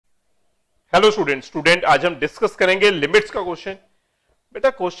Hello student आज हम discuss करेंगे लिमिट्स का क्वेश्चन। बेटा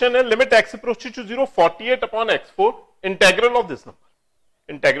क्वेश्चन है limit x approaches to 0 48 upon x4 integral of this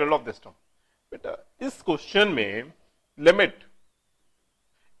number, integral of this term. बेटा इस क्वेश्चन में लिमिट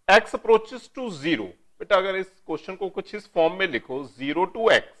x अप्रोचेस टू 0, बेटा अगर इस क्वेश्चन को कुछ इस फॉर्म में लिखो 0 to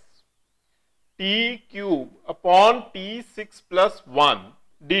x t cube upon t 6+1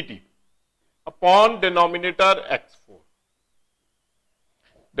 dt upon denominator x4,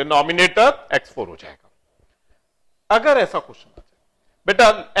 denominator x4 हो जाएगा। अगर ऐसा क्वेश्चन आ जाए, बेटा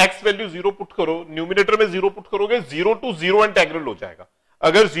x वैल्यू 0 पुट करो, न्यूमिनेटर में 0 पुट करोगे, 0 टू 0 इंटीग्रल हो जाएगा।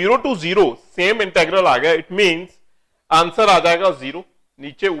 अगर 0 टू 0 सेम इंटीग्रल आ गया, इट मींस आंसर आ जाएगा 0।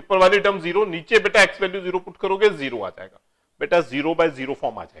 नीचे ऊपर वाली टर्म 0, नीचे बेटा x वैल्यू 0 पुट करोगे 0 आ जाएगा। बेटा 0/0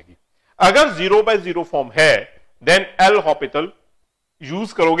 फॉर्म आ जाएगी। अगर 0/0 फॉर्म है देन एल हॉस्पिटल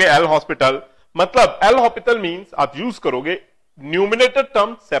यूज करोगे। एल हॉस्पिटल मतलब एल हॉस्पिटल मींस आप यूज करोगे numerator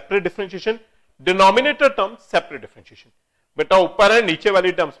term separate differentiation, denominator term separate differentiation. बेटा ऊपर है नीचे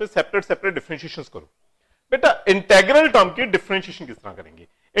वाली टर्म्स में सेपरेट डिफरेंशिएशन करो। बेटा इंटीग्रल टर्म की डिफरेंशिएशन किस तरह करेंगे?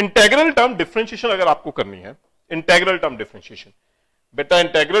 इंटीग्रल टर्म डिफरेंशिएशन अगर आपको करनी है, इंटीग्रल टर्म डिफरेंशिएशन, बेटा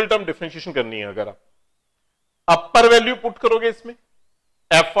इंटीग्रल टर्म डिफरेंशिएशन करनी है अगर आप अपर वैल्यू पुट करोगे इसमें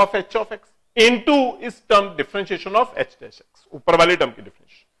f of h of x into इस term differentiation of h dash x, ऊपर वाली टर्म की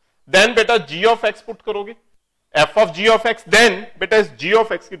डिफरेंशिएशन। देन बेटा g ऑफ x पुट करोगे, f of g of x, then बेटा इस g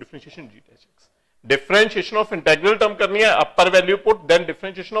of x की differentiation g dash x। Differentiation of integral term करनी है, अपर value put then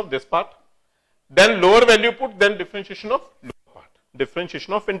differentiation of this part, then lower value put then differentiation of lower part,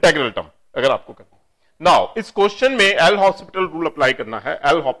 differentiation of integral term अगर आपको करनी है। Now इस question में L hospital rule apply करना है।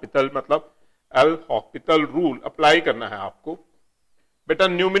 एल हॉस्पिटल मतलब एल हॉस्पिटल रूल अप्लाई करना है आपको। बेटा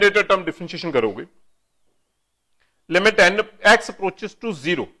न्यूमिनेटर टर्म डिफरेंशिएशन करोगे, limit x approaches to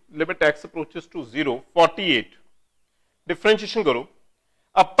 0, limit x approaches to 0 48 differentiation करो,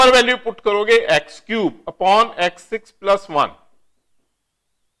 अपर वैल्यू पुट करोगे x cube upon x6+1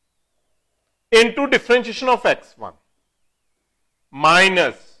 into differentiation of x1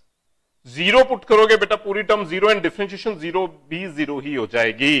 minus 0 put करोगे, बेटा पूरी टर्म 0 एंड डिफरेंशिएशन 0 भी 0 ही हो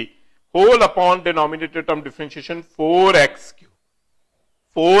जाएगी, whole upon denominator term differentiation 4x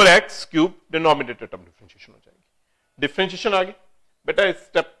cube denominator term differentiation हो जाएगी। डिफरेंशिएशन आ गई। बेटा इस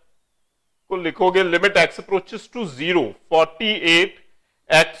स्टेप को लिखोगे limit x approaches to 0 48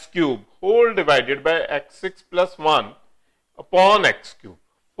 x cube whole divided by x6+1 upon x cube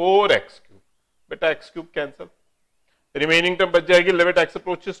 4x cube. बेटा x cube cancel, remaining term बच जाएगी limit x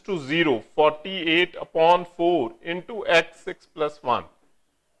approaches to 0 48 upon 4 into x6+1।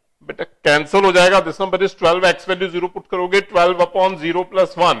 बेटा कैंसल हो जाएगा, this number is 12। x value 0 put करोगे 12 upon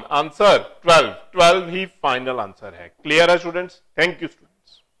 0+1, answer 12 ही final answer है। Clear है students? Thank you student.